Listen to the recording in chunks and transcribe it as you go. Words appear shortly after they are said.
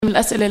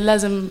الأسئلة اللي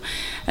لازم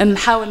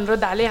نحاول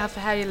نرد عليها في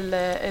هاي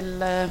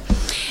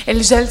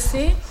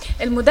الجلسة.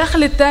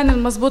 المداخلة الثانية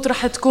المضبوط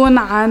رح تكون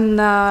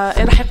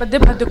رح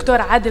يقدمها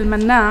الدكتور عادل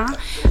مناع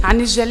عن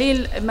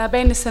الجليل ما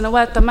بين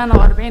السنوات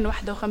 48 و 51،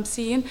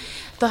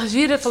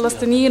 تهجير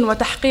الفلسطينيين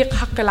وتحقيق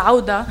حق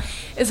العودة.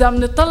 إذا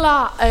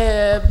بنطلع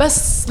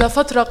بس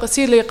لفترة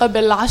قصيرة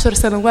قبل 10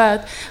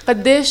 سنوات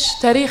قديش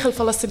تاريخ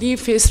الفلسطينيين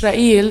في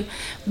إسرائيل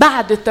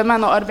بعد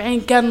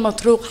 48 كان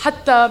مطروق،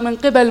 حتى من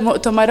قبل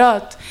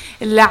مؤتمرات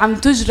اللي عم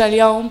تجرى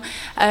اليوم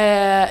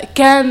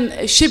كان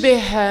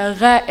شبه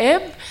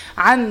غائب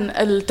عن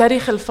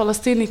التاريخ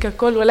الفلسطيني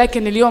ككل.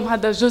 ولكن اليوم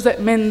هذا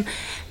جزء من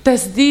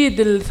تسديد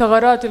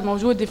الثغرات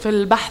الموجودة في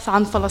البحث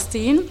عن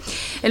فلسطين.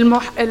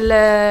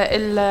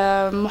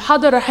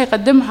 المحاضرة رح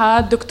يقدمها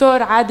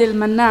الدكتور عادل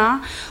مناع،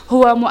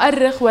 هو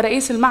مؤرخ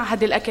ورئيس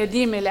المعهد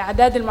الأكاديمي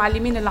لإعداد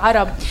المعلمين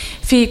العرب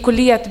في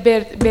كلية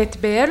بيت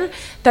بير.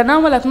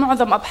 تناولت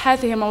معظم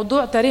أبحاثه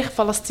موضوع تاريخ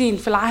فلسطين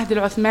في العهد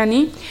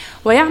العثماني،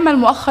 ويعمل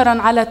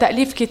مؤخرا على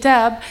تأليف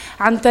كتاب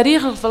عن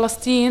تاريخ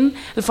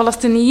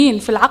الفلسطينيين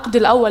في العقد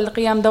الأول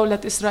لقيام دولة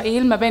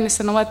إسرائيل ما بين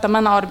السنوات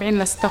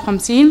 48 ل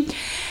 56.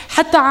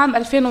 حتى عام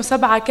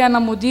 2007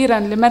 كان مديرا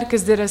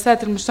لمركز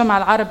دراسات المجتمع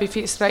العربي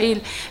في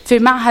إسرائيل في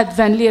معهد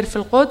فان لير في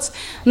القدس.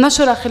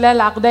 نشر خلال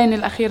العقدين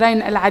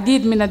الأخيرين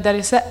العديد من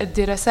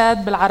الدراسات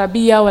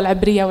بالعربية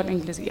والعبرية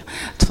والإنجليزية.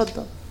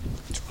 تفضل.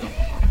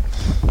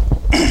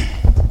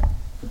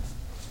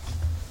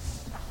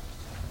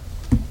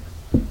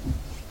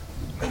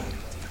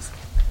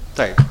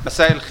 طيب،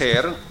 مساء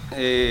الخير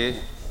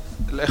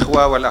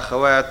الإخوة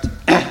والأخوات،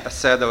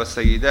 السادة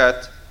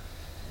والسيدات.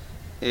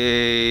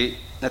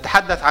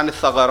 نتحدث عن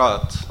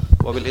الثغرات،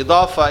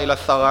 وبالإضافة إلى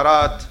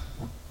الثغرات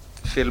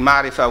في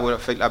المعرفة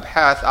وفي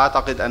الأبحاث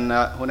أعتقد أن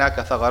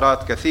هناك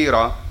ثغرات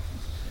كثيرة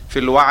في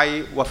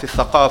الوعي وفي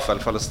الثقافة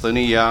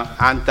الفلسطينية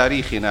عن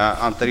تاريخنا،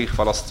 عن تاريخ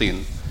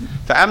فلسطين.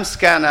 فأمس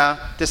كان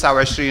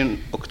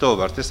 29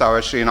 أكتوبر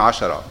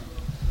 29/10.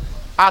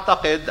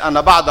 أعتقد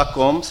أن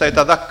بعضكم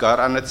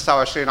سيتذكر أن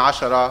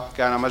 29/10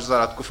 كان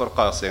مجزرة كفر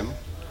قاسم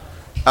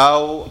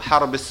أو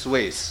حرب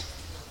السويس،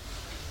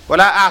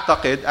 ولا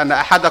أعتقد أن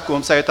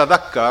أحدكم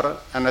سيتذكر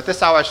أن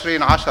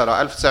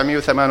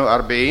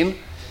 29/10/1948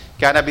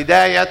 كان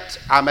بداية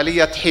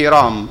عملية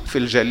حيرام في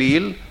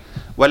الجليل،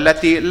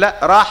 والتي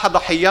راح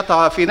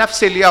ضحيتها في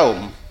نفس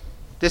اليوم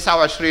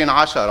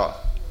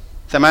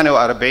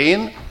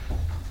 29/10/48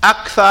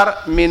 أكثر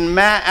من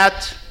 100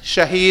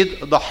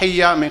 شهيد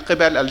ضحية من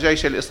قبل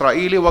الجيش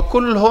الإسرائيلي،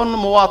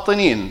 وكلهم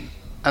مواطنين.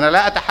 أنا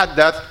لا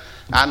أتحدث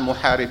عن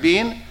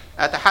محاربين،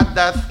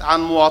 أتحدث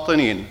عن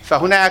مواطنين.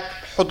 فهناك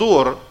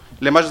حضور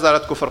لمجزرة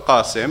كفر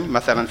قاسم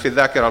مثلا في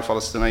الذاكرة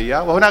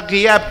الفلسطينية، وهناك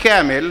غياب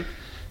كامل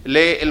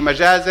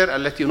للمجازر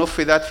التي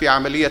نفذت في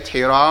عملية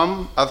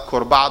حيرام.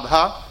 أذكر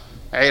بعضها: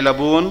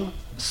 عيلبون،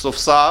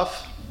 الصفصاف،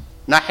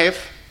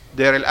 نحف،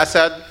 دير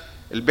الأسد،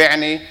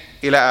 البعني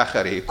إلى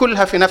آخره.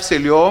 كلها في نفس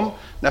اليوم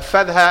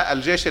نفذها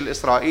الجيش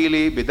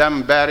الإسرائيلي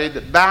بدم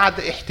بارد بعد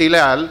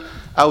احتلال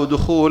أو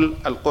دخول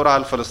القرى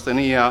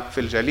الفلسطينية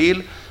في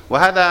الجليل.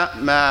 وهذا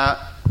ما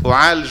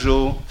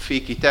أعالجه في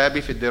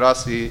كتابي في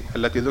الدراسة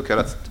التي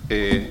ذكرت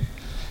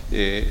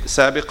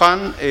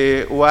سابقا.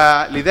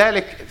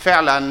 ولذلك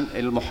فعلا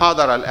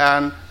المحاضرة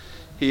الآن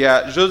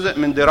هي جزء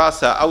من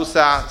دراسة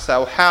أوسع،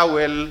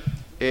 سأحاول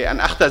أن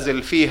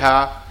أختزل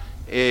فيها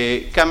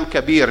كم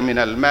كبير من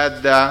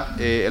المادة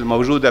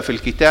الموجودة في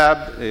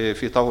الكتاب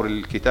في طور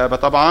الكتابة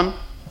طبعا.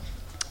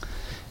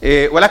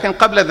 ولكن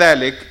قبل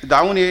ذلك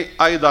دعوني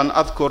أيضا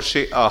أذكر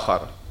شيء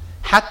آخر.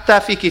 حتى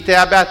في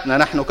كتاباتنا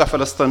نحن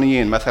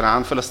كفلسطينيين، مثلا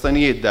عن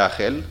فلسطيني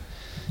الداخل،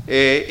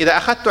 إذا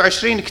أخذتوا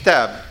 20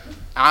 كتاب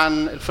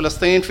عن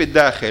الفلسطينيين في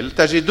الداخل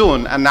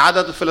تجدون أن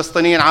عدد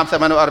الفلسطينيين عام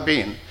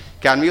 48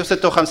 كان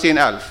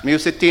 156,000،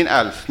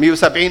 160,000،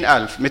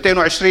 170,000،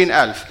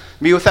 220,000،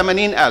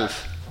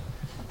 180,000.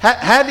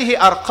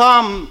 هذه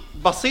أرقام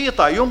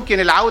بسيطة يمكن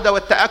العودة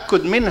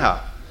والتأكد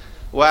منها.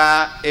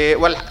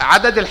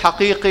 والعدد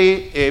الحقيقي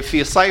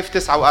في صيف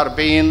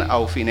 49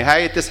 أو في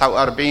نهاية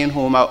 49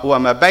 هو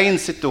ما بين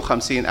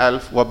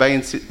 56,000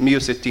 وبين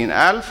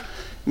 160,000،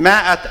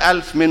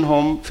 100,000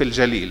 منهم في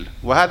الجليل.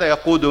 وهذا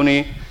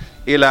يقودني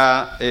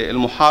إلى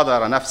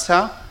المحاضرة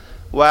نفسها.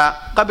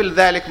 وقبل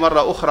ذلك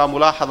مرة أخرى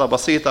ملاحظة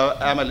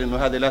بسيطة، آمل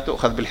أنه هذه لا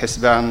تؤخذ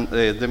بالحسبان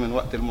ضمن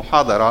وقت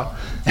المحاضرة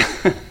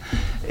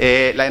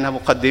لأنها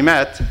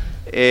مقدمات.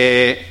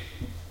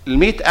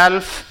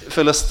 100,000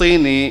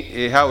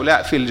 فلسطيني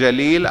هؤلاء في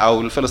الجليل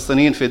أو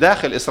الفلسطينيين في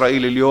داخل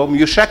إسرائيل اليوم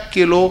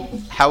يشكلوا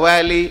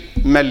حوالي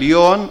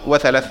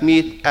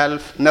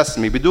 1,300,000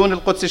 نسمة بدون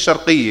القدس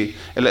الشرقية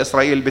اللي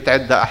إسرائيل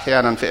بتعدها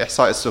أحيانا في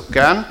إحصاء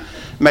السكان.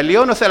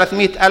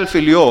 1,300,000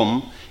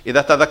 اليوم.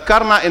 إذا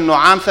تذكرنا أنه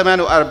عام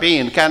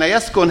 48 كان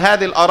يسكن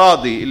هذه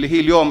الأراضي اللي هي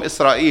اليوم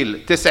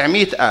إسرائيل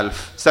 900,000،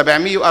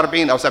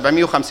 740 أو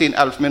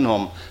 750,000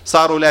 منهم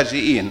صاروا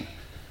لاجئين،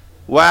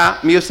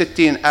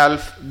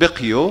 و160,000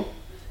 بقيوا.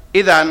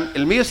 إذن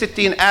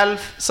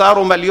 160,000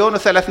 صاروا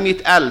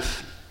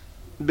 1,300,000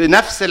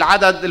 بنفس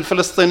العدد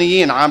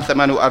الفلسطينيين عام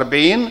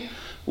 48،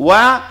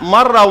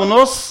 ومرة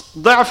ونص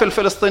ضعف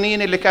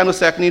الفلسطينيين اللي كانوا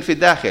ساكنين في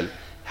الداخل.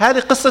 هذه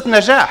قصة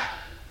نجاح،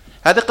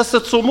 هذه قصة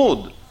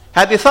صمود،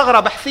 هذه ثغرة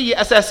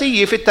بحثية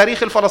أساسية في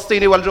التاريخ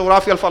الفلسطيني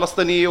والجغرافيا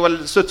الفلسطينية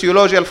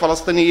والسوسيولوجيا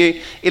الفلسطينية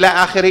إلى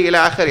آخره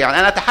إلى آخره. يعني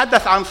أنا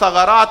أتحدث عن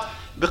ثغرات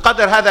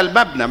بقدر هذا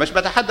المبنى، مش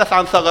بتحدث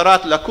عن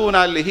ثغرات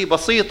لكونة اللي هي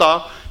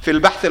بسيطة في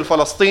البحث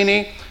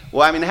الفلسطيني.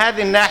 ومن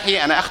هذه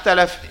الناحية أنا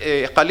أختلف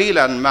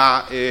قليلا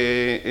مع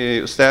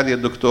أستاذي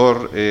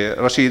الدكتور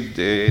رشيد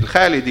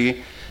الخالدي،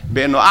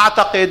 بأنه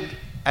أعتقد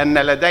أن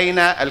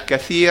لدينا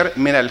الكثير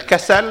من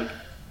الكسل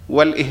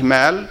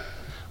والإهمال،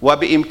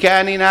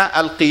 وبإمكاننا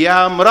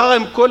القيام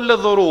رغم كل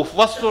الظروف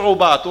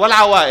والصعوبات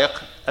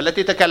والعوائق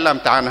التي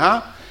تكلمت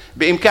عنها،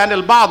 بإمكان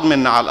البعض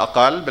منا على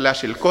الأقل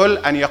بلاش الكل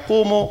أن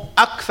يقوموا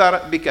أكثر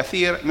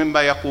بكثير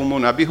مما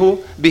يقومون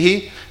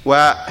به.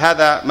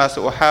 وهذا ما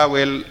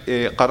سأحاول.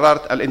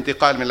 قررت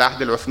الانتقال من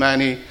العهد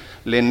العثماني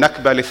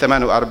للنكبة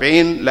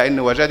لل48،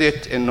 لأنه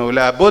وجدت أنه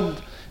لابد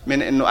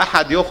من أنه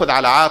أحد يأخذ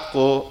على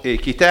عاتقه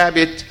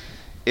كتابة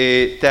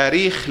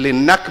تاريخ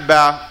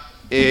للنكبة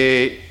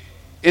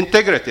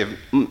انتجريتيف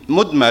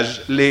مدمج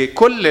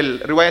لكل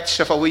الروايات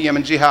الشفوية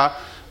من جهة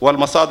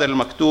والمصادر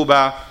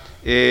المكتوبة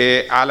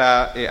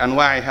على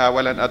أنواعها،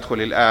 ولن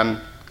أدخل الآن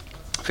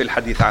في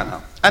الحديث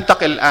عنها.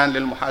 أنتقل الآن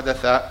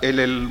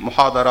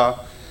للمحاضرة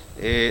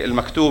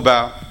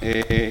المكتوبة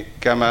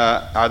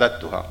كما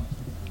أعددتها.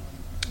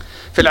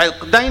 في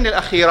العقدين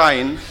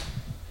الأخيرين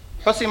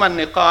حسم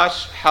النقاش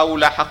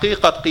حول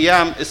حقيقة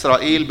قيام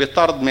إسرائيل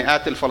بطرد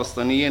مئات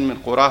الفلسطينيين من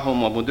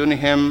قراهم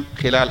ومدنهم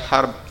خلال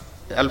حرب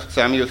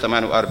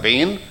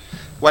 1948،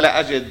 ولا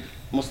أجد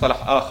مصطلح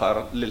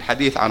آخر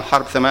للحديث عن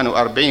حرب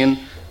 48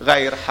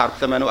 غير حرب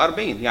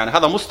 48. يعني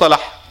هذا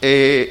مصطلح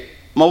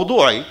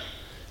موضوعي،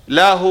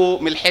 لا هو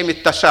ملحمة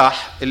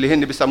تشاح اللي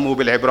هن بيسموه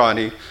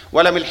بالعبراني،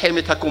 ولا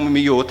ملحمة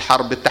هكوميوت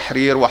حرب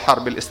التحرير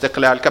وحرب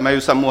الاستقلال كما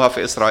يسموها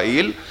في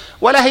إسرائيل،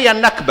 ولا هي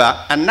النكبة.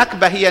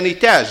 النكبة هي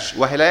نتاج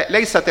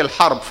وليست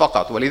الحرب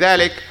فقط،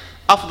 ولذلك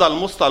أفضل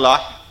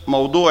مصطلح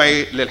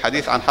موضوعي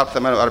للحديث عن حرب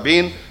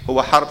 48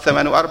 هو حرب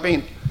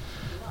 48.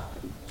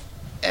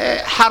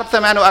 حرب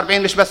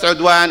 48 مش بس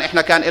عدوان،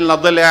 احنا كان لنا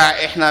ضلع،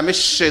 احنا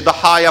مش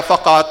ضحايا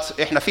فقط،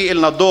 احنا في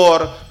لنا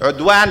دور.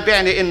 عدوان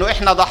بيعني انه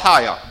احنا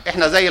ضحايا،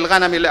 احنا زي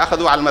الغنم اللي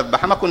اخذوه على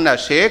المذبحة، ما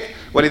كناش هيك.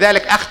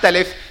 ولذلك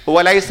اختلف،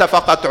 هو ليس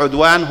فقط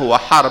عدوان، هو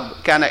حرب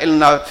كان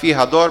لنا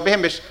فيها دور.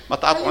 بهمش ما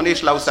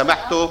تقاطعونيش لو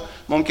سمحتوا،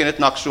 ممكن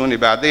تناقشوني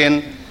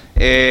بعدين.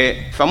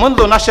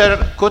 فمنذ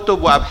نشر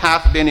كتب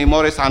وابحاث بيني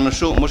موريس عن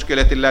نشوء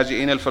مشكلة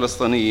اللاجئين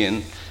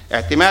الفلسطينيين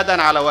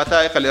اعتمادا على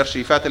وثائق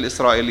الارشيفات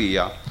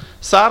الاسرائيلية،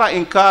 صار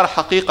إنكار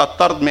حقيقة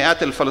طرد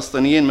مئات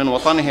الفلسطينيين من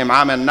وطنهم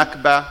عام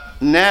النكبة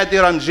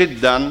نادرا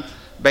جدا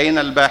بين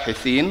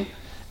الباحثين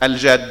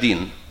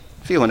الجادين.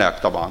 في هناك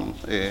طبعا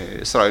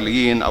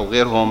إسرائيليين أو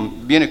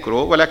غيرهم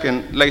بينكروا،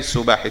 ولكن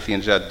ليسوا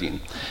باحثين جادين.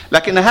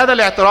 لكن هذا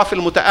الاعتراف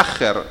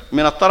المتأخر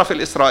من الطرف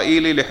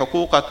الإسرائيلي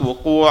لحقوقة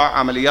وقوع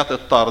عمليات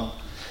الطرد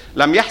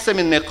لم يحسم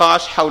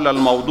النقاش حول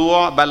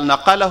الموضوع، بل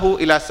نقله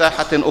إلى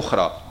ساحة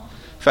أخرى.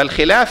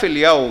 فالخلاف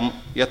اليوم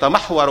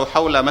يتمحور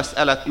حول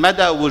مسألة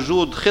مدى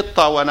وجود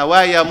خطة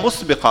ونوايا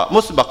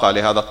مسبقة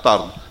لهذا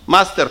الطرد،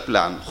 ماستر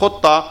بلان،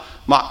 خطة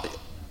مع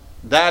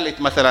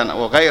دالت مثلا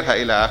وغيرها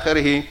إلى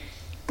آخره،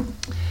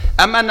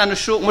 أم أن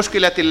نشوء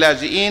مشكلة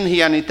اللاجئين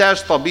هي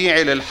نتاج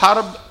طبيعي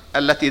للحرب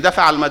التي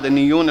دفع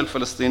المدنيون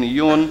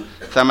الفلسطينيون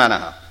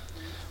ثمنها.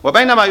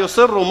 وبينما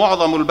يصر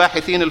معظم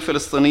الباحثين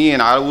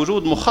الفلسطينيين على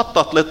وجود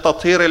مخطط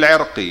للتطهير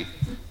العرقي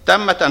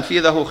تم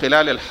تنفيذه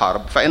خلال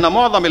الحرب، فإن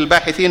معظم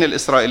الباحثين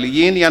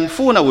الإسرائيليين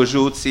ينفون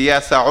وجود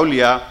سياسة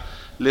عليا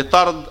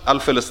لطرد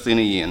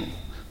الفلسطينيين.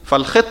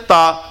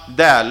 فالخطة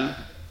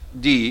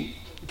دي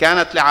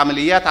كانت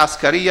لعمليات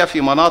عسكرية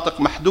في مناطق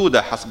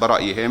محدودة حسب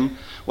رأيهم،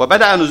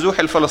 وبدأ نزوح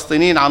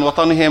الفلسطينيين عن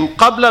وطنهم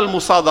قبل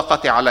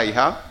المصادقة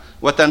عليها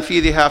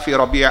وتنفيذها في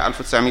ربيع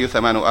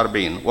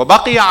 1948.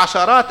 وبقي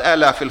عشرات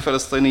آلاف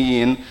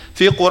الفلسطينيين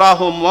في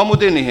قراهم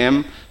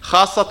ومدنهم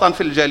خاصة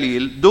في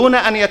الجليل دون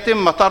أن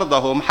يتم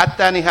طردهم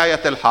حتى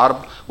نهاية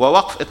الحرب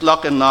ووقف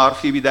إطلاق النار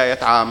في بداية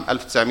عام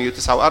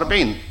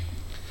 1949.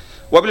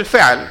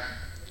 وبالفعل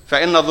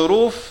فإن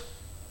ظروف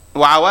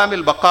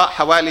وعوامل بقاء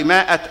حوالي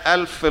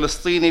 100,000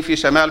 فلسطيني في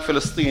شمال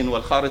فلسطين،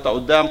 والخارطة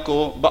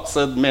قدامكم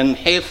بقصد من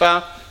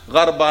حيفا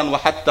غربا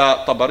وحتى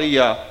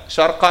طبرية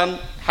شرقا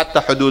حتى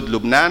حدود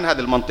لبنان، هذه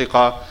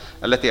المنطقة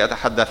التي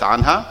أتحدث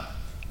عنها.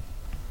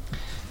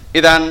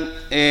 إذن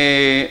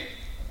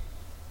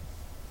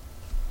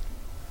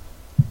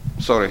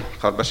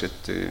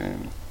خربشت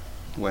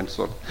وين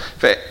صرت.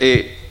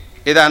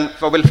 إذن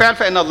فبالفعل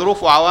فإن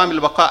ظروف وعوامل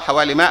بقاء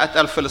حوالي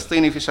 100,000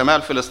 فلسطيني في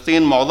شمال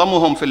فلسطين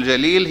معظمهم في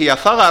الجليل هي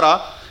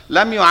ثغرة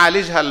لم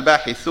يعالجها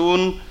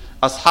الباحثون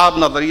أصحاب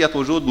نظرية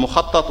وجود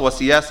مخطط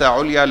وسياسة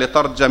عليا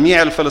لطرد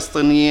جميع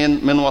الفلسطينيين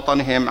من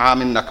وطنهم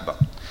عام النكبة.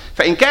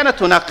 فإن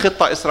كانت هناك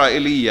خطة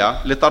إسرائيلية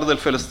لطرد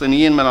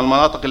الفلسطينيين من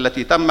المناطق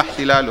التي تم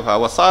احتلالها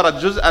وصارت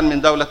جزءا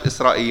من دولة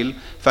إسرائيل،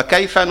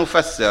 فكيف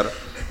نفسر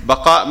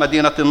بقاء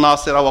مدينة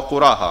الناصرة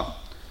وقراها؟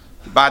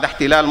 بعد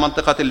احتلال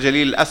منطقة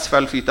الجليل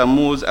الأسفل في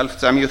تموز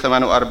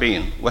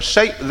 1948.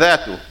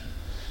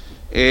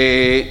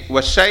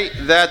 والشيء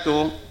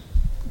ذاته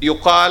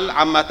يقال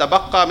عما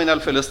تبقى من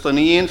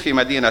الفلسطينيين في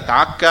مدينة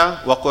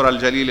عكا وقرى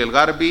الجليل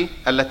الغربي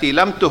التي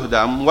لم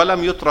تهدم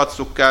ولم يطرد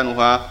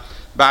سكانها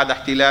بعد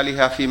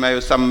احتلالها فيما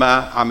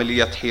يسمى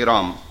عملية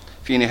حيرام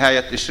في نهاية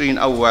تشرين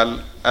أول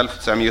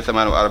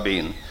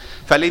 1948.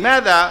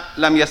 فلماذا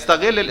لم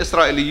يستغل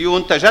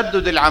الإسرائيليون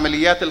تجدد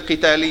العمليات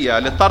القتالية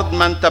لطرد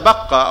من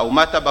تبقى أو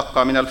ما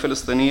تبقى من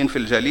الفلسطينيين في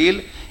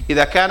الجليل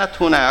إذا كانت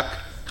هناك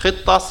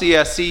خطة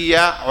سياسية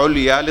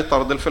عليا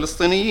لطرد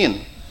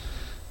الفلسطينيين؟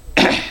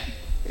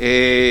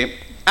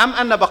 أم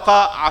أن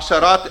بقاء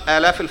عشرات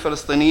آلاف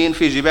الفلسطينيين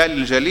في جبال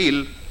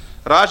الجليل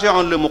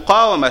راجع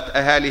لمقاومة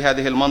أهالي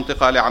هذه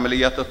المنطقة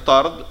لعمليات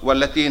الطرد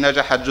والتي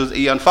نجحت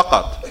جزئيا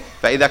فقط؟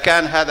 فإذا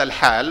كان هذا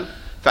الحال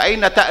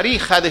فأين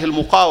تأريخ هذه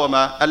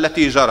المقاومة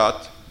التي جرت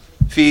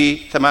في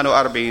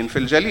 48 في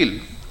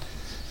الجليل؟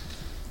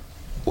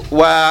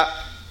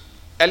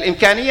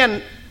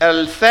 والإمكانية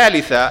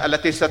الثالثة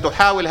التي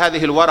ستحاول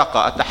هذه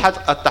الورقة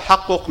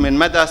التحقق من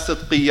مدى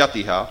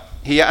صدقيتها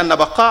هي أن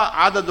بقاء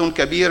عدد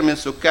كبير من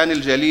سكان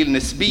الجليل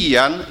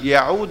نسبيا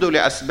يعود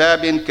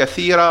لأسباب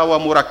كثيرة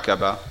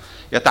ومركبة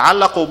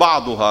يتعلق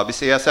بعضها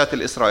بسياسات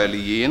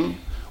الإسرائيليين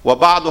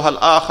وبعضها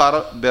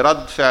الآخر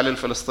برد فعل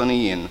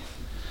الفلسطينيين.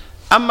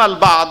 أما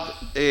البعض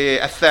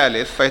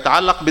الثالث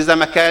فيتعلق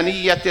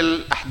بزمكانية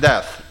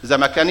الأحداث.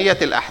 زمكانية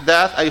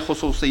الأحداث أي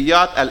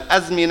خصوصيات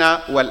الأزمنة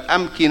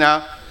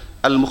والأمكنة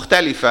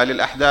المختلفة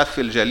للأحداث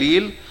في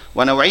الجليل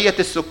ونوعية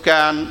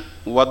السكان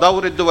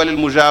ودور الدول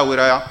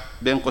المجاورة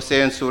بين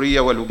قوسين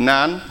سوريا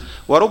ولبنان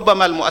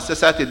وربما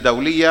المؤسسات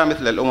الدولية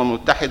مثل الأمم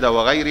المتحدة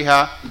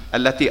وغيرها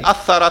التي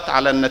أثرت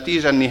على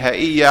النتيجة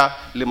النهائية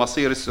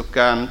لمصير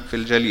السكان في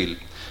الجليل.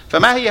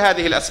 فما هي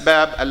هذه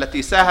الأسباب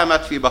التي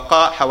ساهمت في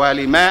بقاء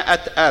حوالي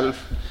 100,000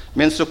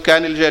 من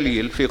سكان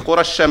الجليل في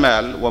قرى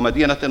الشمال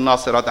ومدينة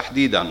الناصرة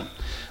تحديداً؟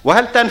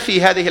 وهل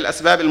تنفي هذه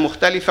الأسباب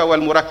المختلفة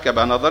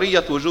والمركبة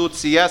نظرية وجود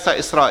سياسة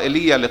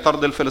إسرائيلية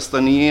لطرد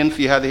الفلسطينيين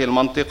في هذه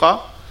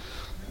المنطقة؟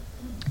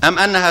 أم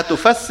أنها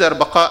تفسر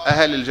بقاء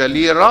أهل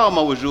الجليل رغم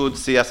وجود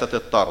سياسة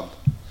الطرد؟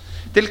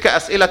 تلك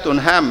أسئلة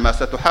هامة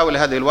ستحاول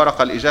هذه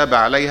الورقة الإجابة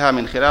عليها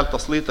من خلال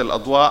تسليط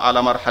الأضواء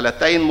على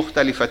مرحلتين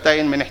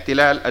مختلفتين من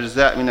احتلال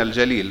أجزاء من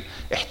الجليل: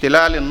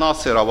 احتلال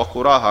الناصرة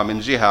وقراها من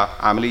جهة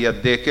عملية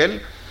ديكل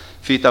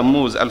في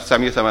تموز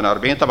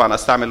 1948. طبعا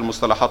أستعمل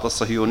المصطلحات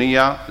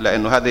الصهيونية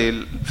لأنه هذه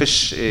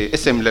فيش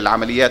اسم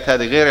للعمليات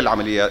هذه غير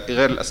العمليات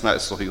غير الأسماء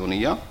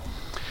الصهيونية.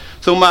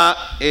 ثم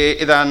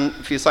إذن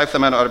في صيف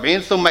 48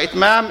 ثم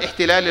إتمام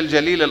احتلال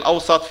الجليل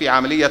الأوسط في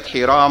عملية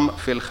حيرام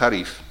في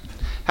الخريف.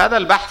 هذا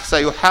البحث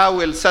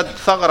سيحاول سد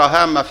ثغرة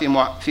هامة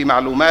في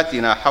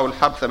معلوماتنا حول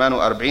حرب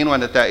 48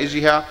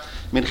 ونتائجها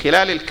من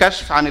خلال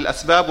الكشف عن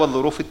الأسباب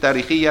والظروف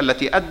التاريخية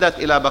التي أدت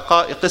إلى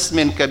بقاء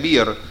قسم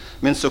كبير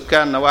من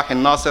سكان نواحي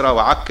الناصرة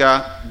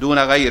وعكا دون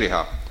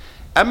غيرها.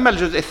 أما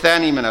الجزء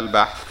الثاني من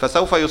البحث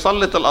فسوف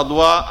يسلط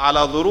الأضواء على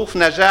ظروف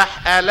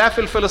نجاح آلاف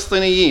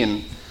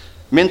الفلسطينيين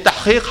من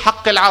تحقيق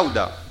حق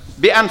العودة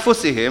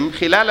بأنفسهم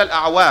خلال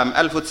الأعوام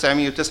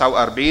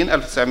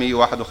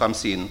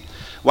 1949-1951،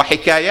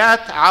 وحكايات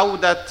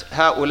عودة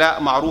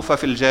هؤلاء معروفة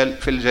في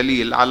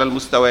الجليل على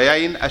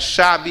المستويين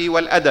الشعبي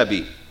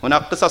والأدبي.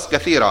 هناك قصص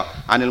كثيرة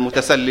عن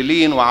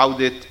المتسللين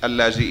وعودة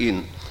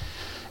اللاجئين.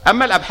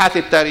 أما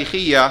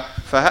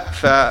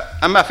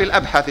في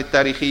الأبحاث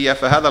التاريخية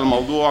فهذا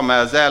الموضوع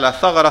ما زال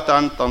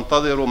ثغرة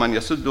تنتظر من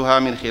يسدها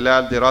من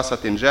خلال دراسة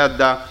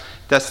جادة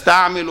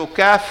تستعمل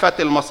كافة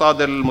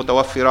المصادر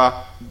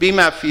المتوفرة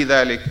بما في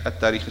ذلك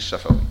التاريخ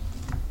الشفوي.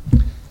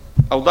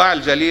 أوضاع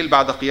الجليل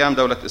بعد قيام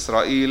دولة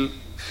إسرائيل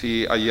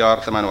في أيار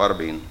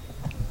 48.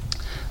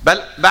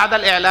 بل بعد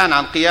الإعلان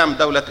عن قيام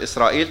دولة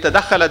إسرائيل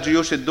تدخلت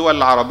جيوش الدول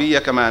العربية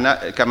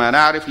كما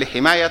نعرف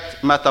لحماية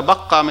ما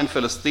تبقى من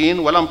فلسطين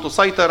ولم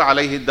تسيطر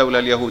عليه الدولة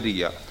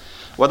اليهودية،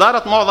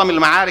 ودارت معظم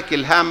المعارك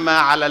الهامة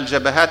على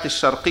الجبهات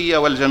الشرقية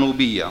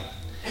والجنوبية.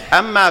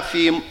 أما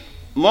في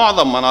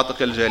معظم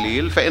مناطق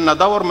الجليل فإن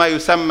دور ما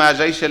يسمى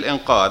جيش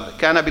الإنقاذ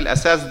كان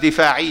بالأساس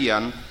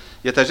دفاعيا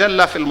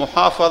يتجلى في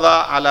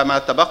المحافظة على ما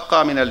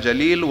تبقى من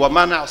الجليل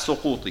ومنع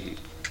سقوطه.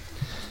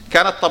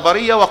 كانت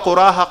طبرية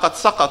وقراها قد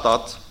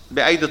سقطت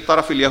بأيدي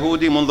الطرف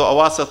اليهودي منذ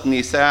أواسط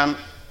نيسان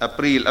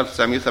أبريل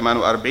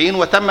 1948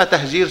 وتم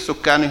تهجير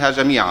سكانها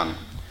جميعا.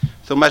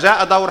 ثم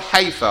جاء دور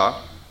حيفا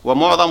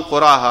ومعظم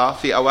قراها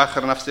في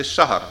أواخر نفس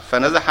الشهر،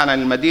 فنزح عن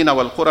المدينة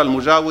والقرى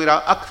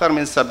المجاورة أكثر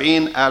من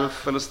 70,000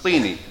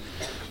 فلسطيني،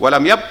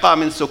 ولم يبقى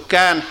من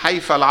سكان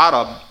حيفا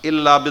العرب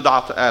إلا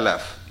بضعة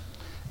آلاف.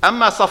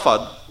 أما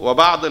صفد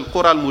وبعض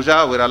القرى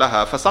المجاورة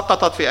لها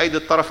فسقطت في أيدي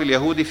الطرف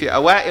اليهودي في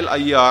أوائل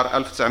أيار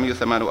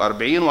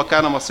 1948،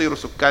 وكان مصير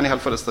سكانها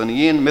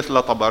الفلسطينيين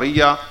مثل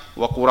طبرية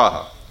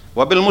وقراها.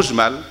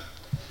 وبالمجمل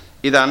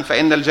إذن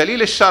فإن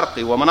الجليل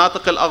الشرقي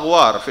ومناطق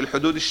الأغوار في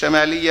الحدود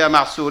الشمالية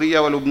مع سوريا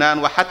ولبنان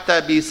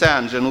وحتى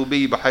بيسان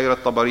جنوبي بحيرة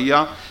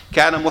طبرية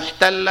كان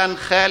محتلا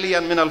خاليا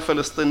من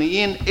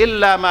الفلسطينيين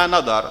إلا ما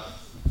ندر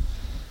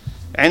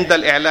عند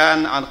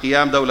الإعلان عن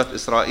قيام دولة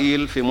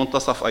إسرائيل في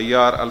منتصف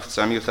أيار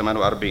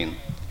 1948.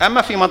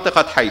 أما في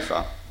منطقة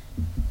حيفا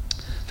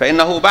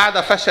فإنه بعد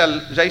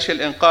فشل جيش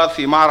الإنقاذ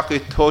في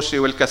معركة هوشي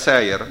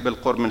والكساير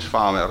بالقرب من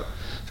شفاعمر،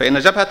 فإن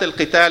جبهة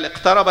القتال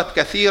اقتربت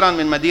كثيرا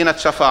من مدينة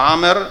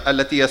شفاعمر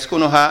التي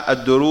يسكنها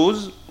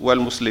الدروز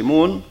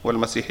والمسلمون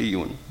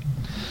والمسيحيون.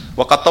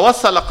 وقد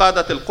توصل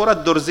قادة القرى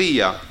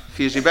الدرزية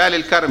في جبال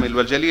الكرمل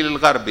والجليل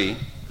الغربي،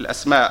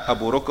 الأسماء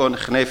أبو ركن،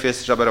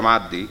 خنيفس، جبر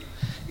معدي،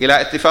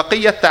 إلى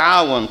اتفاقية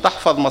تعاون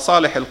تحفظ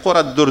مصالح القرى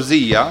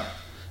الدرزية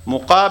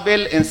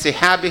مقابل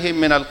انسحابهم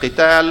من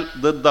القتال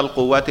ضد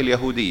القوات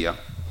اليهودية.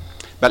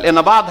 بل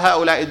إن بعض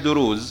هؤلاء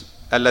الدروز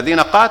الذين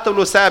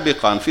قاتلوا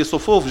سابقا في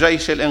صفوف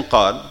جيش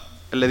الإنقاذ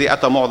الذي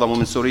أتى معظمه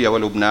من سوريا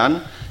ولبنان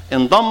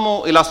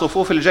انضموا إلى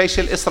صفوف الجيش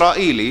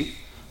الإسرائيلي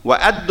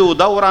وأدوا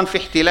دورا في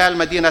احتلال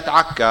مدينة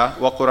عكا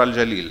وقرى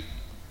الجليل.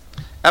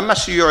 أما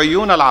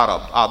الشيوعيون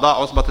العرب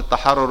أعضاء عصبة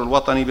التحرر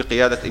الوطني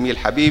بقيادة إميل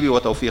حبيبي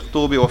وتوفيق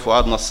طوبي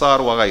وفؤاد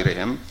نصار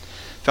وغيرهم،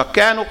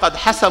 فكانوا قد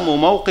حسموا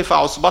موقف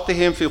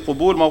عصبتهم في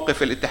قبول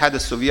موقف الاتحاد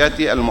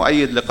السوفيتي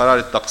المؤيد لقرار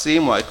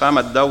التقسيم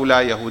وإقامة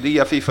دولة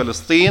يهودية في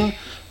فلسطين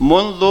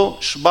منذ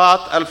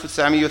شباط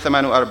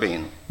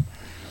 1948.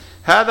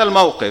 هذا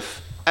الموقف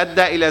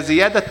أدى إلى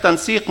زيادة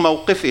تنسيق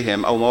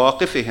موقفهم أو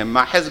مواقفهم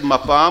مع حزب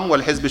مقام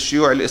والحزب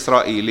الشيوعي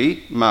الإسرائيلي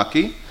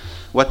ماكي،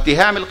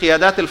 واتهام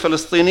القيادات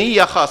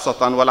الفلسطينية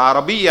خاصة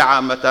والعربية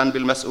عامة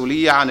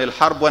بالمسؤولية عن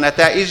الحرب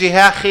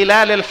ونتائجها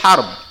خلال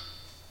الحرب،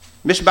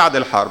 مش بعد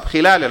الحرب،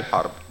 خلال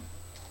الحرب.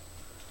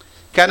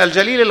 كان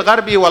الجليل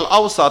الغربي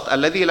والأوسط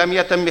الذي لم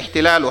يتم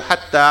احتلاله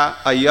حتى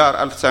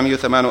أيار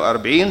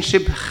 1948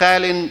 شبه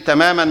خال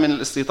تماما من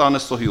الاستيطان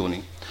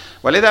الصهيوني،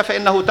 ولذا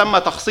فإنه تم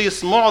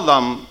تخصيص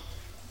معظم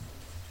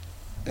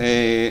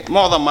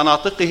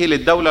مناطقه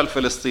للدولة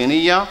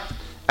الفلسطينية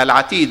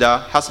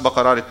العتيدة حسب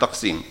قرار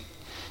التقسيم.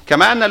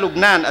 كما أن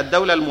لبنان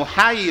الدولة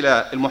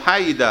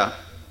المحايدة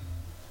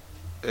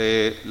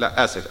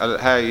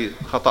هاي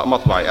خطأ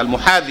مطبعي،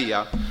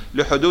 المحاذية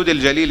لحدود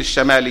الجليل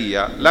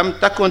الشمالية لم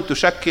تكن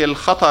تشكل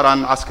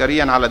خطرا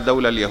عسكريا على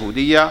الدولة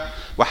اليهودية،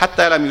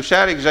 وحتى لم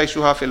يشارك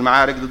جيشها في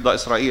المعارك ضد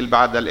إسرائيل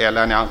بعد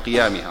الإعلان عن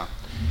قيامها.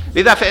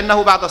 لذا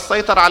فإنه بعد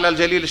السيطرة على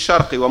الجليل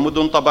الشرقي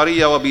ومدن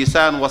طبرية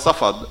وبيسان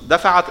وصفد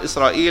دفعت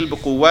إسرائيل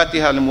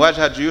بقواتها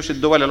لمواجهة جيوش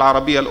الدول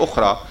العربية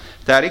الأخرى،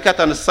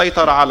 تاركة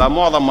السيطرة على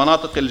معظم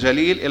مناطق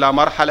الجليل إلى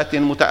مرحلة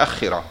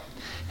متأخرة.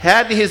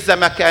 هذه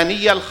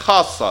الزمكانية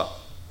الخاصة،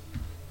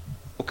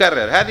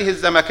 أكرر، هذه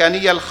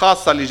الزمكانية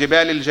الخاصة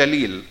لجبال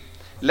الجليل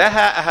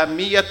لها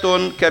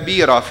أهمية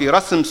كبيرة في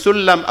رسم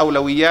سلم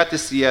أولويات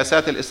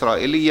السياسات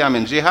الإسرائيلية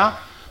من جهة،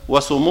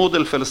 وصمود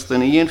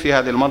الفلسطينيين في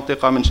هذه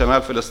المنطقة من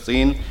شمال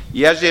فلسطين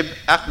يجب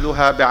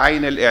أخذها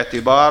بعين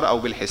الاعتبار أو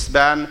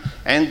بالحسبان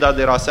عند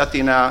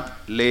دراستنا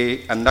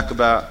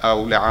للنكبة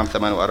أو لعام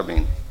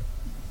 48.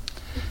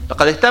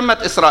 لقد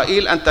اهتمت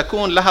إسرائيل أن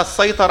تكون لها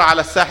السيطرة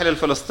على الساحل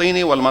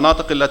الفلسطيني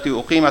والمناطق التي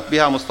أقيمت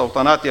بها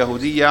مستوطنات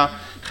يهودية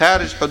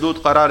خارج حدود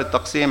قرار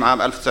التقسيم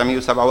عام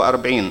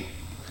 1947.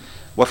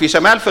 وفي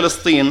شمال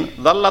فلسطين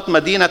ظلت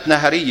مدينة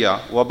نهرية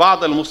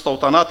وبعض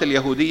المستوطنات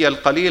اليهودية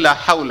القليلة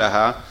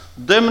حولها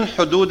ضمن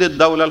حدود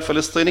الدولة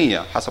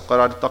الفلسطينية حسب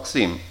قرار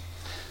التقسيم.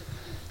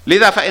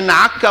 لذا فإن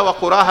عكا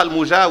وقراها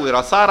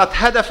المجاورة صارت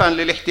هدفا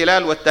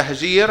للاحتلال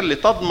والتهجير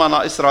لتضمن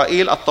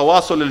إسرائيل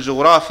التواصل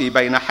الجغرافي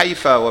بين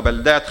حيفا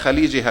وبلدات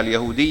خليجها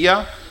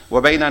اليهودية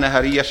وبين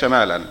نهرية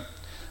شمالا.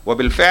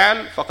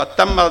 وبالفعل فقد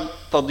تم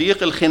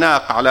تضييق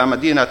الخناق على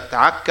مدينة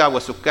عكا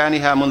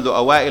وسكانها منذ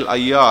أوائل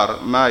أيار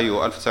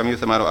مايو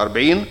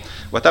 1948،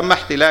 وتم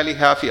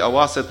احتلالها في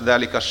أواسط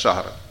ذلك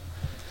الشهر.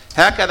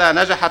 هكذا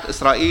نجحت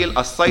إسرائيل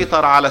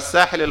السيطرة على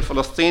الساحل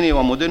الفلسطيني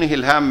ومدنه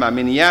الهامة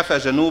من يافا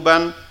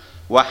جنوبا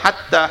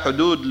وحتى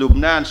حدود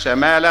لبنان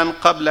شمالا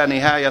قبل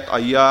نهاية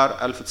أيار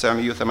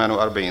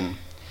 1948.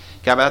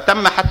 كما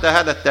تم حتى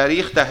هذا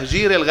التاريخ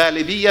تهجير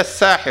الغالبية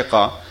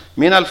الساحقة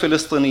من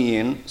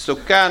الفلسطينيين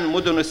سكان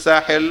مدن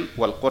الساحل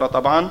والقرى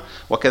طبعا،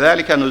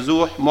 وكذلك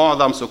نزوح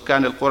معظم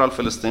سكان القرى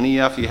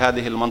الفلسطينية في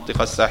هذه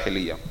المنطقة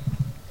الساحلية.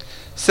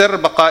 سر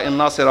بقاء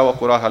الناصرة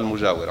وقراها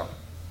المجاورة: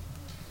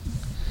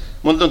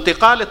 منذ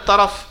انتقال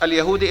الطرف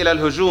اليهودي إلى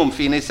الهجوم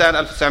في نيسان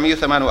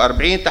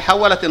 1948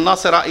 تحولت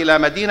الناصرة إلى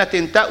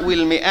مدينة تأوي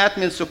المئات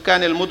من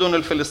سكان المدن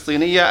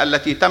الفلسطينية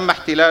التي تم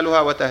احتلالها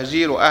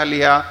وتهجير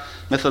أهلها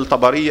مثل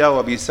طبرية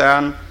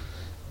وبيسان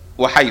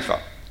وحيفا.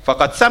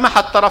 فقد سمح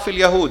الطرف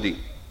اليهودي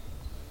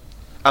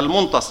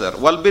المنتصر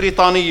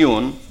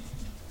والبريطانيون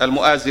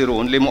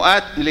المؤازرون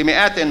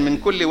لمئات من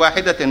كل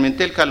واحدة من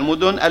تلك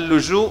المدن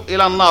اللجوء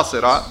إلى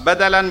الناصرة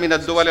بدلا من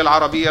الدول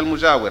العربية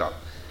المجاورة.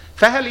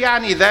 فهل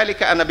يعني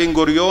ذلك أن بن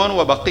غوريون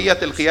وبقية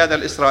القيادة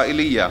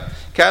الإسرائيلية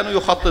كانوا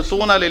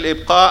يخططون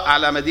للإبقاء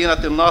على مدينة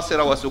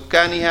الناصرة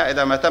وسكانها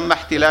إذا ما تم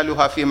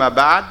احتلالها فيما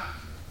بعد؟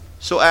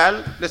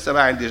 سؤال لسه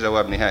ما عندي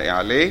جواب نهائي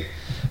عليه.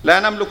 لا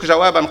نملك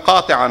جوابا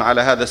قاطعا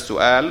على هذا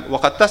السؤال،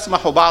 وقد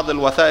تسمح بعض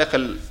الوثائق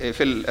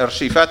في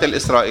الأرشيفات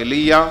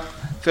الإسرائيلية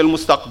في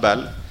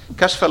المستقبل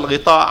كشف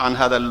الغطاء عن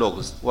هذا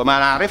اللغز. وما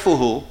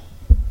نعرفه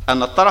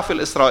أن الطرف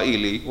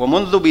الإسرائيلي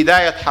ومنذ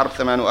بداية حرب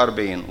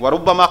 48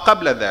 وربما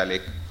قبل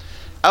ذلك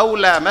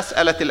أولى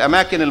مسألة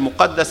الأماكن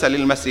المقدسة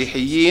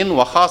للمسيحيين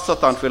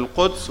وخاصة في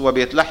القدس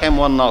وبيت لحم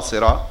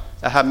والناصرة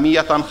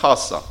أهمية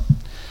خاصة،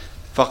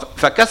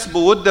 فكسب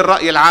ود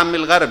الرأي العام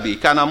الغربي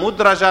كان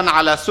مدرجا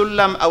على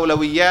سلم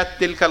أولويات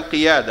تلك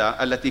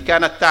القيادة التي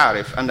كانت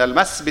تعرف أن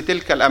المس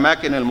بتلك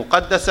الأماكن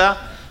المقدسة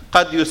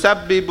قد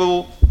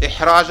يسبب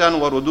إحراجا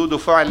وردود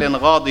فعل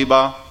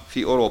غاضبة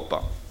في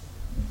أوروبا.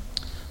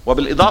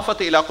 وبالإضافة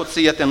إلى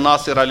قدسية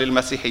الناصرة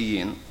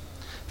للمسيحيين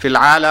في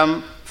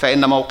العالم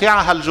فإن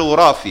موقعها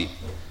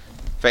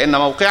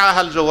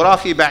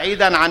الجغرافي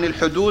بعيدا عن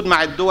الحدود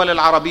مع الدول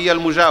العربية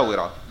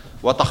المجاورة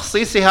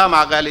وتخصيصها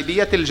مع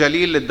غالبية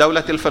الجليل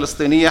للدولة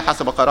الفلسطينية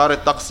حسب قرار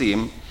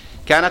التقسيم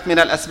كانت من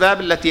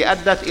الأسباب التي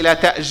أدت إلى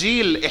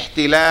تأجيل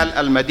احتلال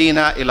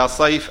المدينة إلى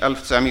صيف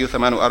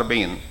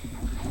 1948.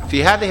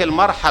 في هذه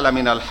المرحلة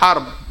من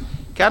الحرب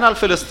كان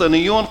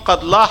الفلسطينيون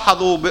قد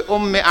لاحظوا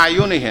بأم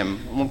أعينهم،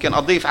 ممكن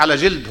أضيف على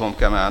جلدهم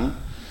كمان،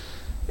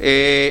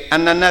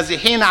 أن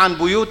النازحين عن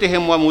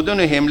بيوتهم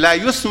ومدنهم لا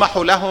يسمح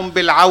لهم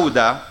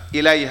بالعودة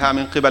إليها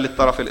من قبل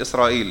الطرف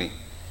الإسرائيلي.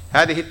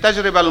 هذه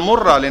التجربة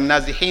المرة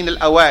للنازحين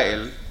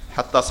الأوائل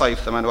حتى صيف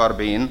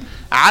 48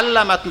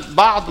 علمت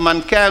بعض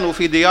من كانوا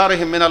في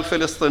ديارهم من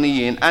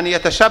الفلسطينيين أن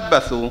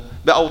يتشبثوا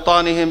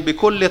بأوطانهم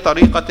بكل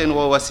طريقة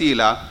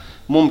ووسيلة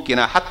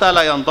ممكنة حتى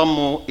لا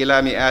ينضموا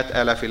إلى مئات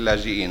آلاف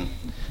اللاجئين.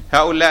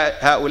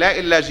 هؤلاء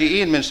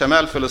اللاجئين من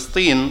شمال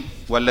فلسطين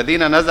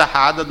والذين نزح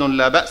عدد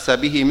لا بأس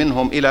به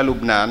منهم إلى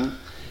لبنان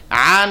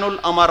عانوا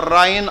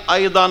الأمرين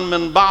أيضا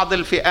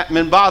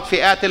من بعض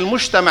فئات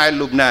المجتمع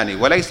اللبناني،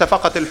 وليس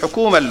فقط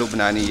الحكومة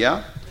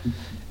اللبنانية،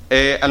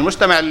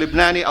 المجتمع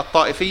اللبناني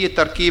الطائفي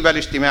التركيبة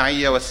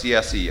الاجتماعية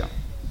والسياسية.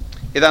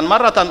 إذن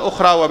مرة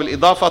أخرى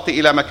وبالإضافة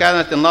إلى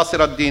مكانة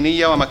الناصرة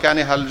الدينية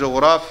ومكانها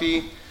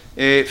الجغرافي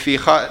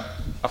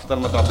أفضل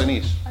ما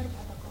تعطينيش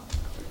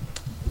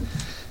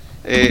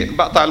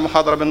بقطع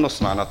المحاضرة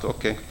بالنص معناته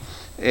أوكي.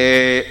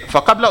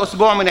 فقبل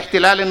أسبوع من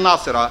احتلال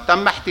الناصرة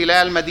تم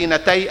احتلال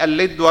مدينتي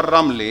اللد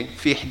والرملة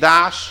في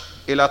 11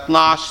 إلى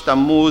 12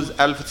 تموز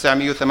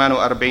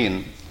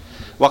 1948،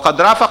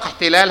 وقد رافق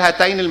احتلال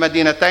هاتين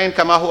المدينتين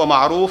كما هو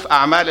معروف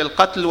أعمال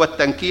القتل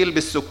والتنكيل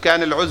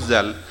بالسكان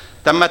العزل.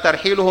 تم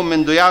ترحيلهم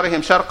من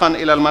ديارهم شرقا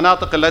إلى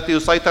المناطق التي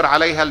يسيطر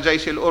عليها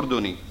الجيش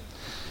الأردني،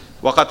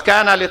 وقد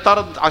كان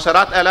لطرد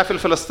عشرات آلاف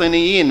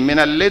الفلسطينيين من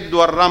اللد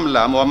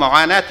والرملة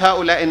ومعاناة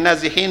هؤلاء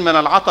النازحين من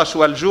العطش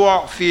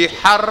والجوع في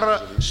حر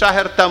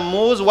شهر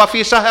تموز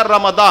وفي شهر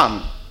رمضان.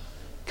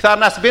 كثير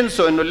ناس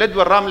بينسوا إنه اللد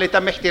والرملة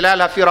تم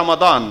احتلالها في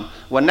رمضان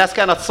والناس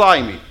كانت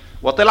صايمة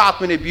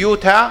وطلعت من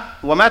بيوتها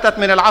وماتت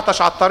من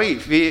العطش على الطريق.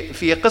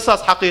 في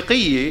قصص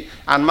حقيقية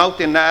عن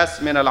موت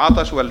الناس من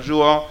العطش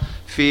والجوع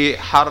في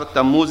حر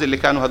تموز اللي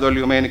كانوا هذول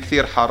اليومين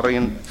كثير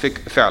حارين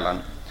فعلا.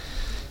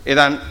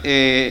 إذن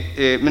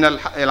من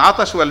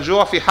العطش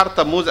والجوع في حر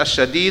تموز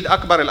الشديد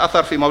أكبر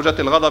الأثر في موجة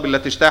الغضب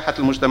التي اجتاحت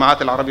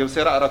المجتمعات العربية.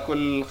 بصير أقرأ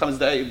كل 5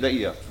 دقائق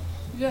بدقيقة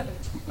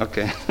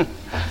أوكي.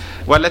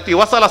 والتي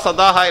وصل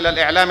صداها إلى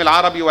الإعلام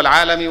العربي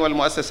والعالمي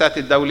والمؤسسات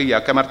الدولية،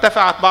 كما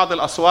ارتفعت بعض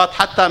الأصوات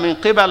حتى من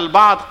قبل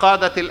بعض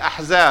قادة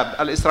الأحزاب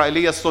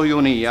الإسرائيلية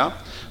الصهيونية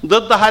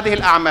ضد هذه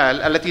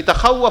الأعمال التي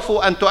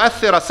تخوفوا أن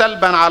تؤثر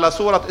سلبا على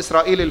صورة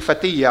إسرائيل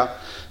الفتية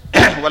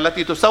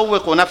والتي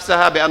تسوق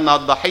نفسها بأنها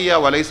الضحية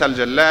وليس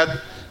الجلاد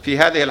في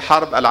هذه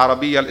الحرب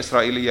العربية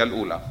الإسرائيلية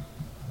الأولى.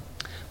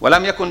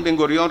 ولم يكن بن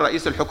غوريون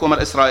رئيس الحكومة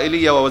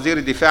الإسرائيلية ووزير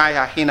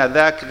دفاعها حين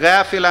ذاك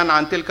غافلا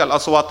عن تلك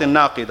الأصوات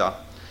الناقدة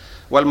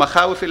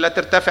والمخاوف التي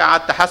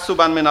ارتفعت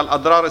تحسبا من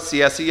الأضرار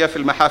السياسية في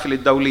المحافل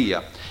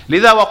الدولية.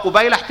 لذا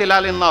وقبيل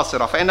احتلال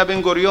الناصرة فإن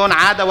بن غوريون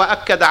عاد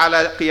وأكد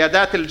على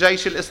قيادات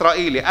الجيش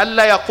الإسرائيلي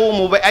ألا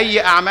يقوموا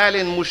بأي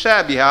أعمال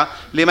مشابهة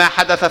لما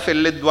حدث في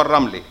اللد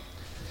والرملة.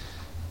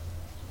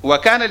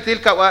 وكانت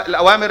تلك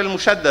الأوامر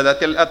المشددة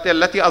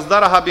التي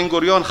أصدرها بن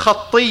غوريون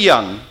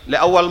خطيا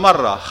لأول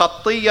مرة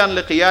خطيا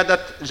لقيادة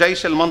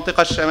جيش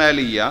المنطقة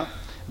الشمالية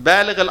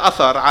بالغ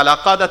الأثر على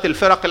قادة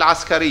الفرق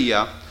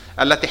العسكرية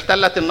التي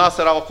احتلت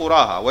الناصرة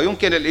وقراها.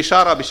 ويمكن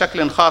الإشارة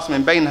بشكل خاص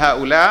من بين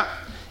هؤلاء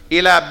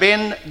إلى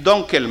بن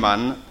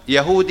دونكلمان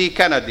يهودي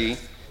كندي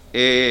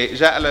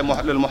جاء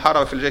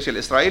للمحاربة في الجيش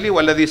الإسرائيلي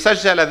والذي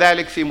سجل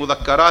ذلك في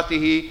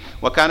مذكراته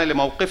وكان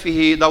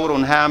لموقفه دور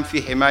هام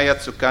في حماية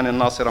سكان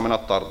الناصرة من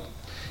الطرد.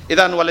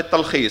 إذن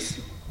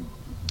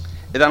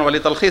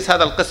ولتلخيص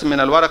هذا القسم من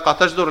الورقة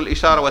تجدر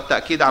الإشارة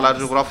والتأكيد على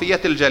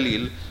جغرافية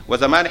الجليل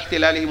وزمان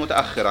احتلاله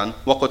متأخرا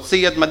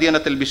وقدسية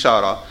مدينة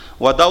البشارة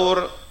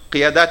ودور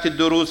قيادات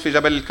الدروز في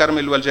جبل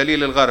الكرمل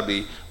والجليل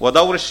الغربي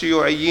ودور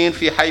الشيوعيين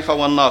في حيفا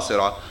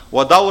والناصرة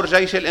ودور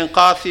جيش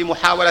الإنقاذ في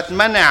محاولة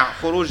منع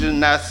خروج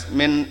الناس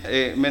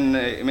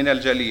من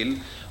الجليل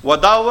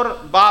ودور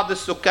بعض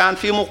السكان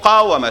في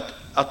مقاومة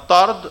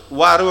الطرد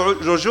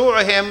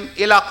ورجوعهم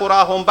إلى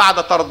قراهم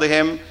بعد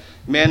طردهم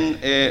من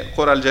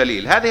قرى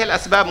الجليل. هذه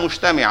الأسباب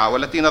مجتمعة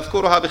والتي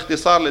نذكرها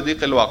باختصار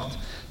لضيق الوقت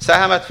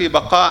ساهمت في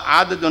بقاء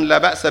عدد لا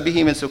بأس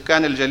به من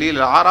سكان الجليل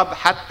العرب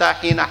حتى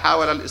حين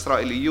حاول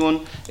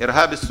الإسرائيليون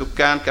إرهاب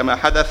السكان كما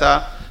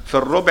حدث في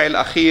الربع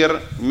الأخير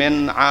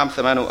من عام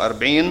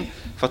 48.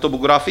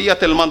 فطبوغرافية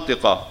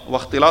المنطقة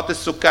واختلاط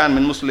السكان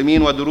من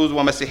مسلمين ودروز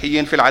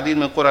ومسيحيين في العديد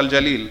من قرى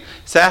الجليل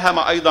ساهم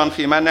أيضا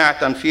في منع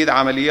تنفيذ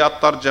عمليات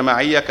طرد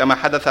جماعية كما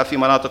حدث في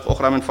مناطق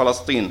أخرى من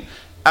فلسطين.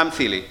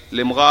 أمثلة: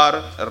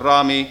 المغار،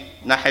 الرامي،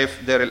 نحف،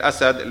 دير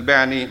الأسد،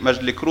 البعني،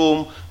 مجد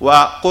الكروم،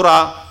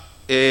 وقرى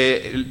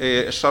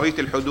الشريط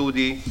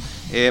الحدودي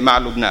مع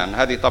لبنان.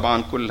 هذه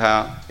طبعا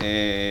كلها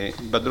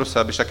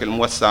بدرسها بشكل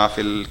موسع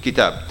في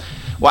الكتاب.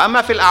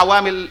 وأما في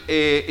الأعوام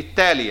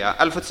التالية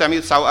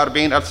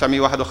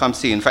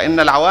 1949-1951 فإن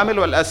العوامل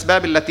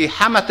والأسباب التي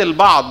حمت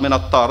البعض من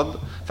الطرد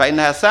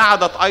فإنها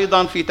ساعدت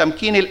أيضا في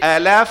تمكين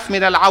الآلاف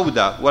من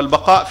العودة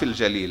والبقاء في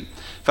الجليل.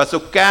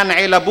 فسكان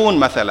علبون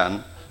مثلا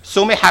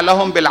سمح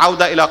لهم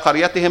بالعودة إلى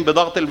قريتهم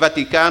بضغط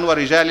الفاتيكان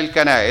ورجال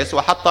الكنائس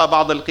وحتى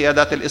بعض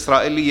القيادات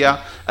الإسرائيلية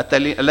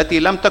التي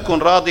لم تكن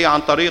راضية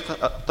عن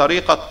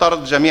طريقة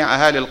طرد جميع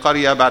أهالي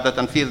القرية بعد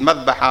تنفيذ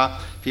مذبحة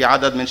في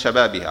عدد من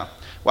شبابها.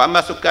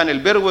 وأما سكان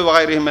البروي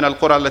وغيرهم من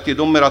القرى التي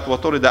دمرت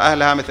وطرد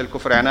أهلها مثل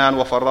كفر عنان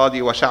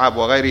وفرادي وشعب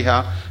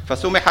وغيرها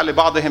فسمح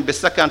لبعضهم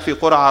بالسكن في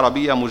قرى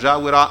عربية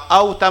مجاورة،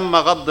 أو تم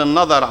غض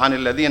النظر عن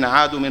الذين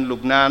عادوا من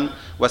لبنان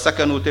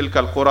وسكنوا تلك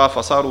القرى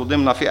فصاروا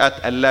ضمن فئة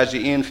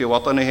اللاجئين في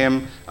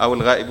وطنهم أو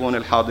الغائبون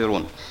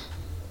الحاضرون.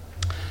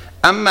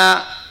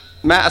 أما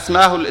ما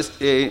أسماه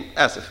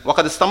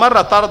وقد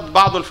استمر طرد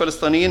بعض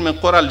الفلسطينيين من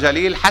قرى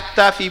الجليل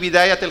حتى في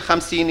بداية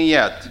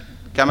الخمسينيات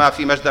كما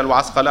في مجدل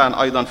وعسقلان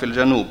أيضا في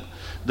الجنوب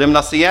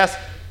ضمن سياسة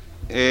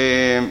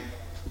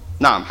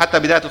حتى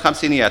بداية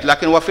الخمسينيات.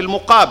 لكن وفي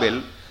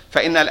المقابل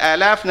فإن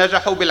الآلاف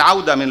نجحوا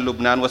بالعودة من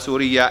لبنان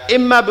وسوريا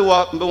إما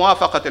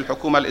بموافقة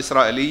الحكومة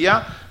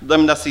الإسرائيلية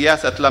ضمن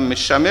سياسة لم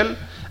الشمل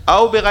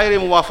أو بغير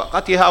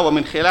موافقتها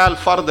ومن خلال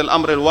فرض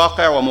الأمر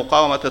الواقع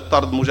ومقاومة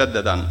الطرد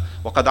مجددا.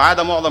 وقد عاد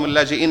معظم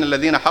اللاجئين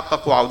الذين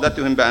حققوا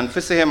عودتهم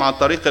بأنفسهم عن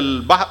طريق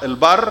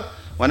البر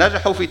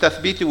ونجحوا في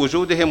تثبيت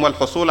وجودهم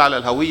والحصول على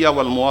الهوية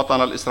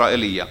والمواطنة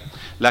الإسرائيلية.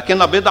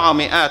 لكن بضع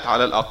مئات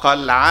على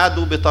الأقل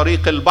عادوا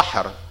بطريق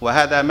البحر،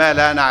 وهذا ما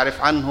لا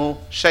نعرف عنه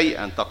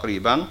شيئا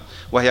تقريبا،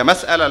 وهي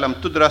مسألة لم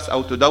تدرس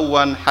أو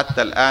تدون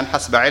حتى الآن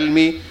حسب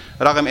علمي،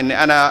 رغم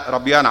أني أنا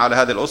ربيان على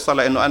هذه القصة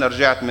لأنه أنا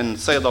رجعت من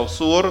صيدا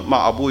وصور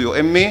مع أبوي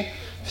وأمي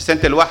في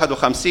سنة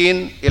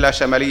 51 إلى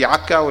شمالي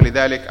عكا،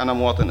 ولذلك أنا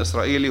مواطن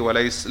إسرائيلي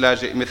وليس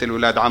لاجئ مثل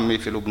ولاد عمي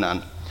في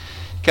لبنان.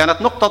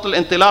 كانت نقطة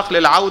الانطلاق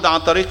للعودة عن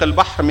طريق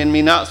البحر من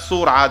ميناء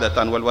الصور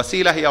عادة،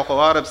 والوسيلة هي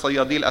قوارب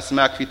صيادي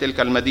الأسماك في تلك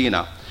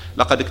المدينة.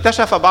 لقد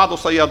اكتشف بعض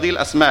صيادي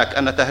الأسماك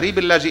أن تهريب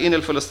اللاجئين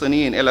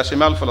الفلسطينيين إلى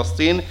شمال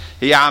فلسطين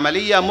هي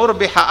عملية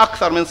مربحة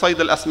أكثر من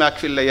صيد الأسماك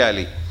في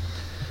الليالي.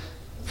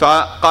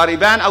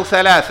 فقاربان أو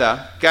ثلاثة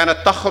كانت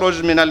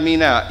تخرج من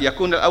الميناء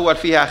يكون الأول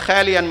فيها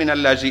خاليا من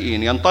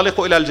اللاجئين ينطلق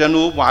إلى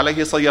الجنوب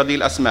وعليه صيادي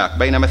الأسماك،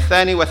 بينما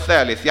الثاني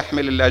والثالث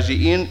يحمل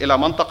اللاجئين إلى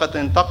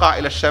منطقة تقع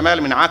إلى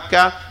الشمال من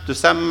عكا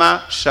تسمى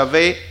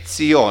شافي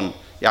سيون،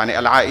 يعني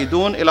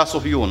العائدون إلى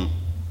صهيون.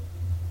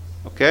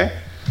 أوكي؟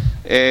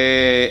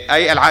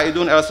 أي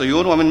العائدون إلى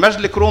صهيون. ومن مجد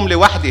الكروم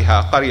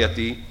لوحدها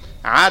قريتي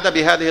عاد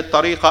بهذه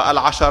الطريقة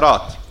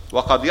العشرات،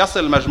 وقد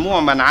يصل مجموع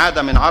من عاد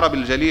من عرب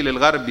الجليل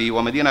الغربي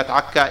ومدينة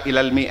عكا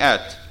إلى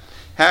المئات.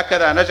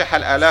 هكذا نجح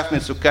الآلاف من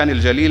سكان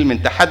الجليل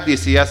من تحدي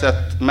سياسة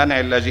منع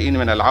اللاجئين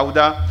من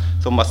العودة،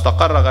 ثم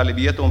استقر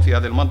غالبيتهم في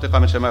هذه المنطقة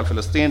من شمال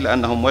فلسطين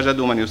لأنهم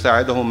وجدوا من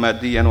يساعدهم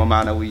ماديا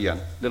ومعنويا.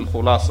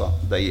 للخلاصة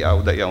دقيقة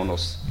أو دقيقة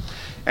ونص.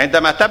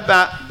 عندما تم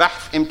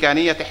بحث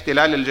إمكانية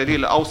احتلال الجليل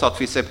الأوسط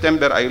في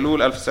سبتمبر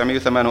أيلول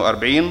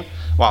 1948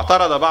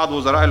 واعترض بعض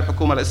وزراء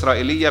الحكومة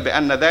الإسرائيلية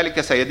بأن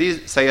ذلك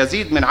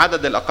سيزيد من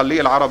عدد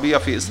الأقلية العربية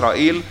في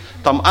إسرائيل،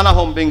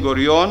 طمأنهم بن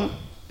غوريون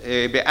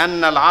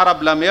بأن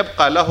العرب لم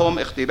يبقى لهم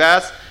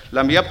اقتباس،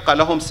 لم يبقى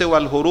لهم سوى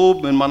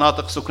الهروب من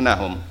مناطق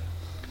سكناهم.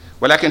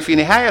 ولكن في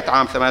نهاية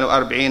عام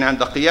 48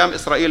 عند قيام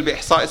إسرائيل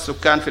بإحصاء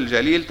السكان في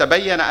الجليل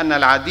تبين أن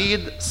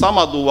العديد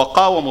صمدوا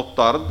وقاوموا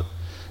الطرد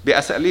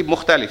بأساليب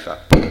مختلفة.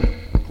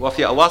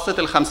 وفي أواسط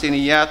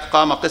الخمسينيات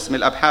قام قسم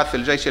الأبحاث في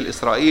الجيش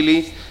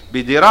الإسرائيلي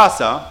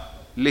بدراسة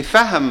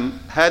لفهم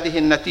هذه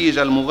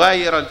النتيجة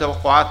المغايرة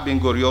لتوقعات بن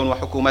غوريون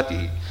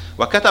وحكومته،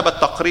 وكتب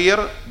التقرير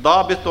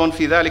ضابط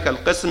في ذلك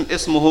القسم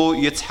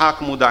اسمه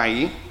يتسحاق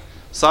مودعي،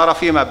 صار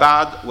فيما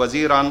بعد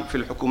وزيرا في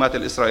الحكومات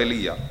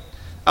الإسرائيلية.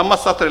 أما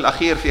السطر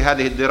الأخير في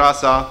هذه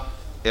الدراسة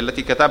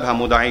التي كتبها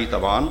مودعي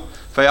طبعا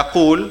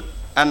فيقول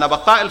أن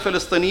بقاء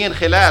الفلسطينيين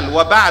خلال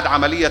وبعد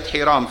عملية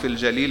حيرام في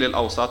الجليل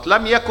الأوسط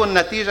لم يكن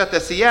نتيجة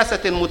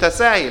سياسة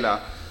متساهلة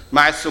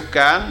مع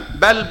السكان،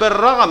 بل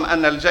بالرغم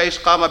أن الجيش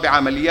قام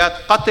بعمليات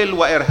قتل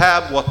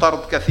وإرهاب وطرد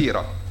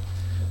كثيرة.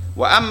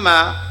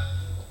 وأما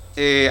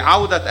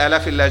عودة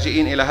آلاف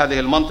اللاجئين إلى هذه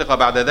المنطقة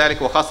بعد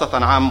ذلك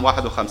وخاصة عام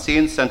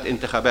 51 سنة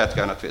انتخابات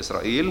كانت في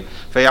إسرائيل،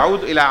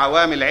 فيعود إلى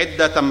عوامل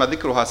عدة تم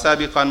ذكرها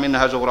سابقا،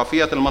 منها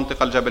جغرافية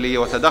المنطقة الجبلية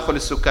وتدخل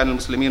السكان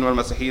المسلمين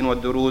والمسيحيين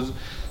والدروز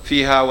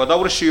فيها،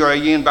 ودور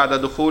الشيوعيين بعد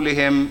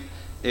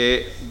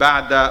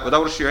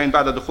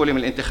دخولهم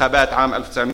الانتخابات عام 1900